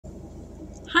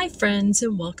Hi, friends,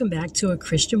 and welcome back to A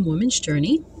Christian Woman's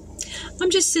Journey. I'm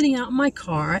just sitting out in my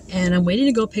car and I'm waiting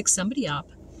to go pick somebody up.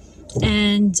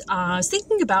 And I was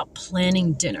thinking about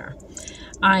planning dinner.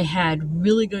 I had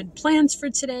really good plans for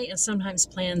today, and sometimes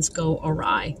plans go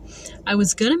awry. I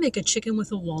was going to make a chicken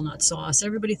with a walnut sauce.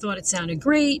 Everybody thought it sounded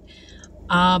great,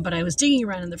 but I was digging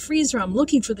around in the freezer. I'm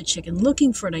looking for the chicken,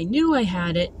 looking for it. I knew I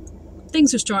had it.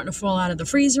 Things are starting to fall out of the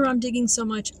freezer. I'm digging so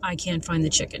much, I can't find the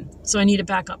chicken. So I need a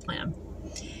backup plan.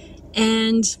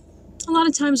 And a lot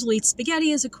of times we'll eat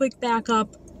spaghetti as a quick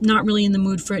backup. Not really in the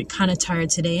mood for it, kind of tired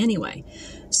today anyway.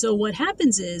 So what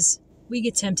happens is we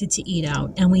get tempted to eat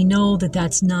out, and we know that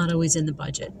that's not always in the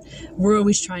budget. We're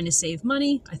always trying to save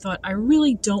money. I thought, I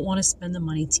really don't want to spend the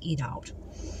money to eat out.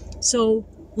 So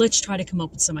let's try to come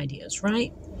up with some ideas,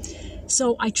 right?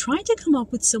 So I tried to come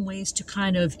up with some ways to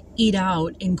kind of eat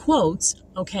out, in quotes,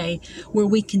 okay, where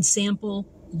we can sample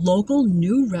local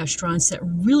new restaurants that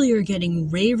really are getting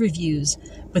rave reviews,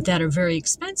 but that are very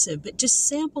expensive, but just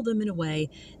sample them in a way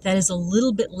that is a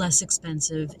little bit less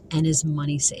expensive and is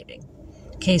money saving.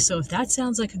 Okay, so if that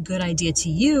sounds like a good idea to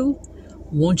you,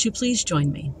 won't you please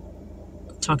join me?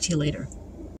 Talk to you later.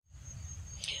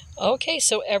 Okay,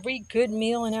 so every good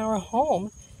meal in our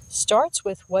home starts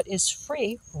with what is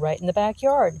free right in the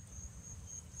backyard.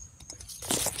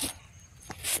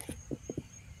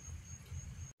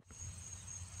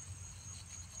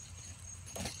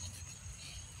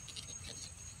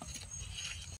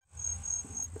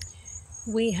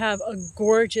 We have a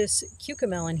gorgeous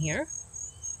cucamelon here.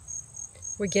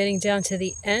 We're getting down to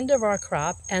the end of our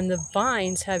crop, and the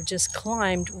vines have just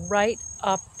climbed right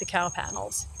up the cow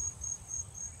panels.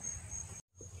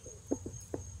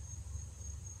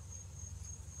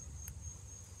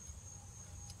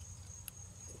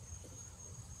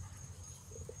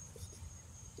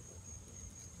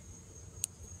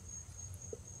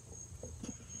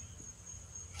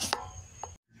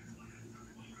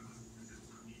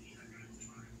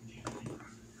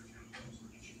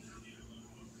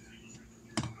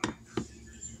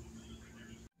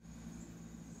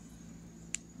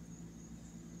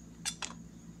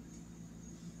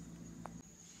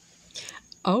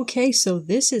 Okay, so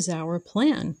this is our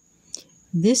plan.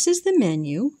 This is the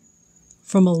menu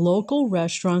from a local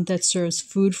restaurant that serves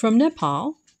food from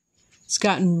Nepal. It's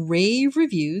gotten rave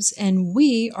reviews, and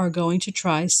we are going to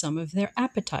try some of their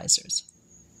appetizers.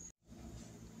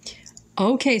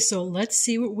 Okay, so let's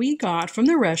see what we got from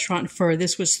the restaurant for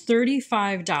this was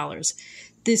 $35.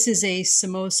 This is a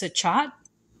samosa chaat.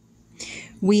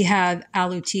 We have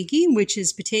aloo tikki, which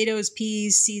is potatoes,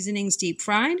 peas, seasonings, deep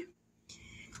fried.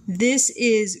 This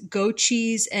is goat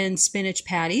cheese and spinach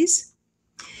patties.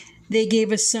 They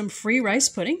gave us some free rice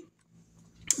pudding,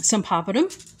 some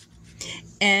papadum,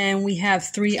 and we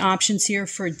have 3 options here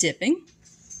for dipping.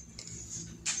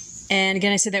 And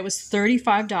again, I said that was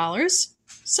 $35,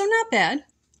 so not bad.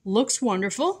 Looks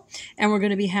wonderful. And we're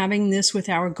going to be having this with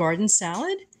our garden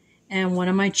salad, and one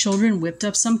of my children whipped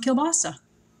up some kielbasa.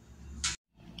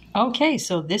 Okay,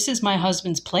 so this is my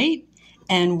husband's plate,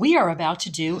 and we are about to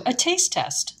do a taste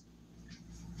test.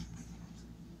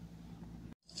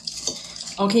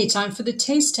 Okay, time for the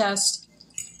taste test.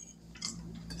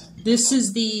 This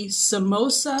is the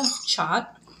samosa chaat.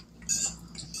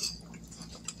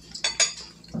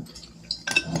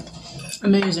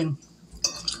 Amazing.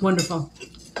 Wonderful.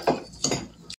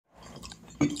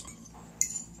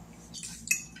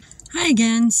 Hi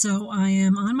again. So I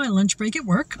am on my lunch break at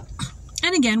work.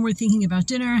 And again, we're thinking about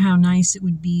dinner, how nice it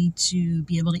would be to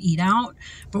be able to eat out,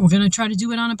 but we're going to try to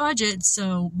do it on a budget.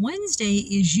 So Wednesday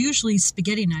is usually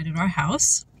spaghetti night at our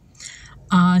house.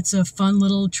 It's a fun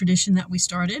little tradition that we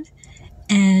started.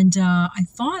 And I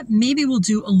thought maybe we'll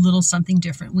do a little something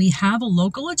different. We have a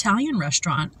local Italian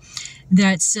restaurant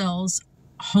that sells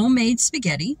homemade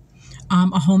spaghetti,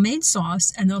 a homemade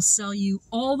sauce, and they'll sell you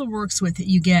all the works with it.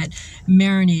 You get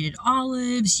marinated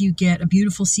olives, you get a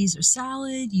beautiful Caesar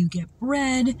salad, you get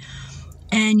bread,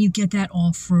 and you get that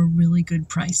all for a really good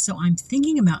price. So I'm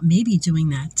thinking about maybe doing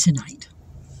that tonight.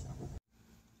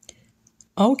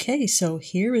 Okay, so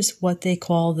here is what they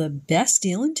call the best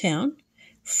deal in town.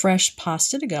 Fresh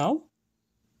pasta to go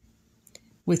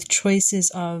with choices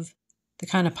of the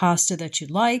kind of pasta that you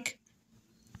like,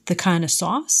 the kind of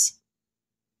sauce,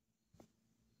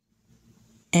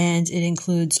 and it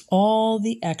includes all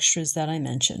the extras that I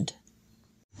mentioned.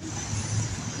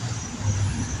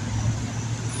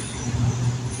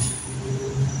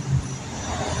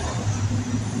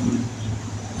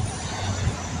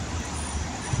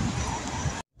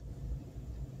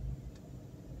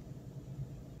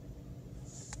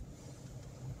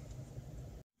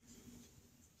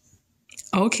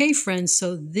 Okay, friends,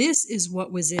 so this is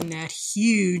what was in that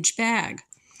huge bag.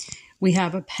 We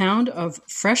have a pound of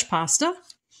fresh pasta,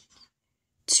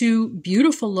 2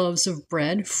 beautiful loaves of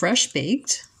bread, fresh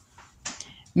baked,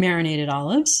 marinated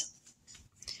olives,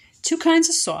 2 kinds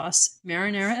of sauce,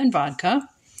 marinara and vodka,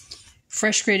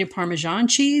 fresh grated Parmesan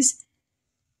cheese,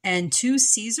 and 2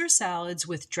 Caesar salads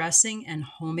with dressing and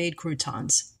homemade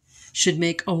croutons. Should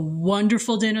make a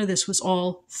wonderful dinner. This was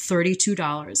all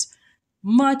 $32.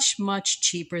 Much, much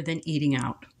cheaper than eating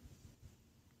out.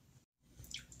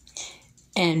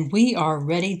 And we are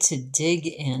ready to dig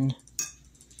in.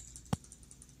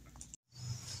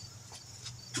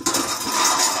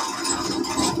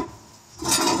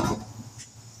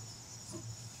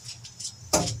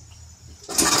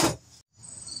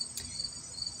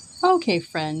 Okay,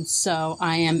 friends, so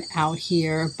I am out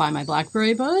here by my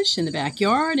blackberry bush in the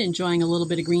backyard enjoying a little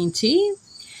bit of green tea.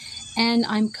 And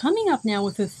I'm coming up now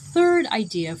with a third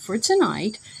idea for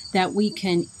tonight that we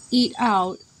can eat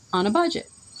out on a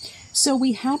budget. So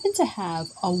we happen to have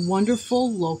a wonderful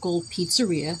local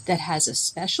pizzeria that has a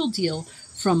special deal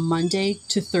from Monday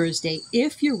to Thursday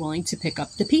if you're willing to pick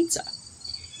up the pizza.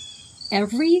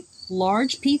 Every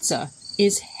large pizza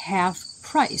is half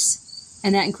price.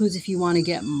 And that includes if you want to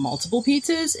get multiple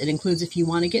pizzas. It includes if you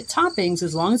want to get toppings.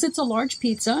 As long as it's a large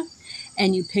pizza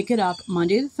and you pick it up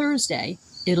Monday to Thursday,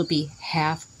 it'll be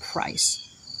half price.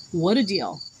 What a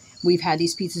deal. We've had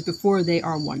these pizzas before. They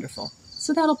are wonderful.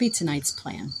 So that'll be tonight's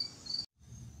plan.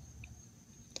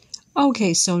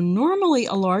 Okay, so normally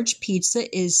a large pizza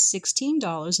is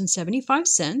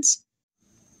 $16.75.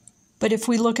 But if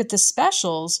we look at the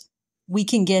specials, we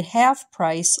can get half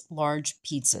price large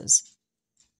pizzas.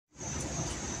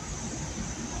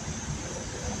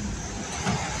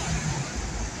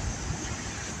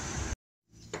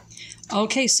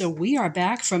 Okay, so we are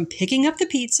back from picking up the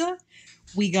pizza.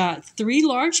 We got 3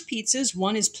 large pizzas.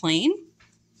 One is plain,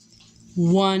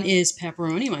 one is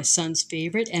pepperoni, my son's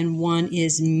favorite, and one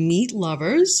is meat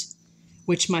lovers,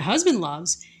 which my husband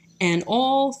loves. And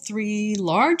all 3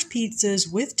 large pizzas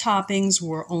with toppings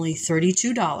were only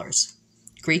 $32.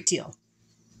 Great deal.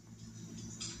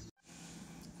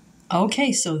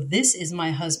 Okay, so this is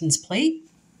my husband's plate.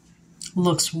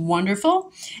 Looks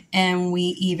wonderful. And we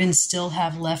even still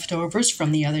have leftovers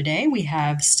from the other day. We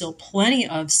have still plenty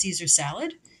of Caesar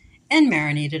salad and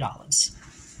marinated olives.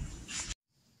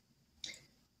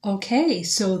 Okay,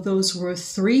 so those were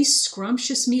 3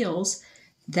 scrumptious meals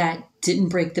that didn't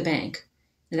break the bank.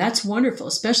 Now that's wonderful,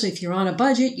 especially if you're on a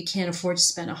budget, you can't afford to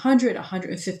spend $100,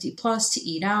 $150 plus to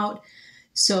eat out.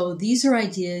 So these are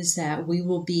ideas that we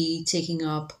will be taking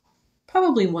up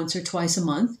probably once or twice a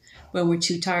month when we're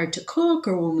too tired to cook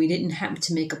or when we didn't happen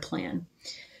to make a plan.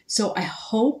 So I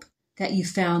hope that you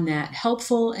found that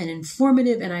helpful and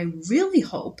informative, and I really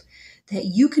hope that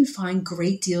you can find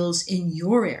great deals in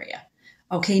your area.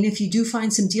 Okay, and if you do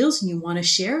find some deals and you want to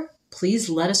share, please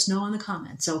let us know in the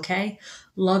comments, okay?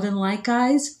 Love and light,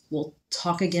 guys. We'll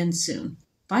talk again soon.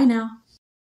 Bye now.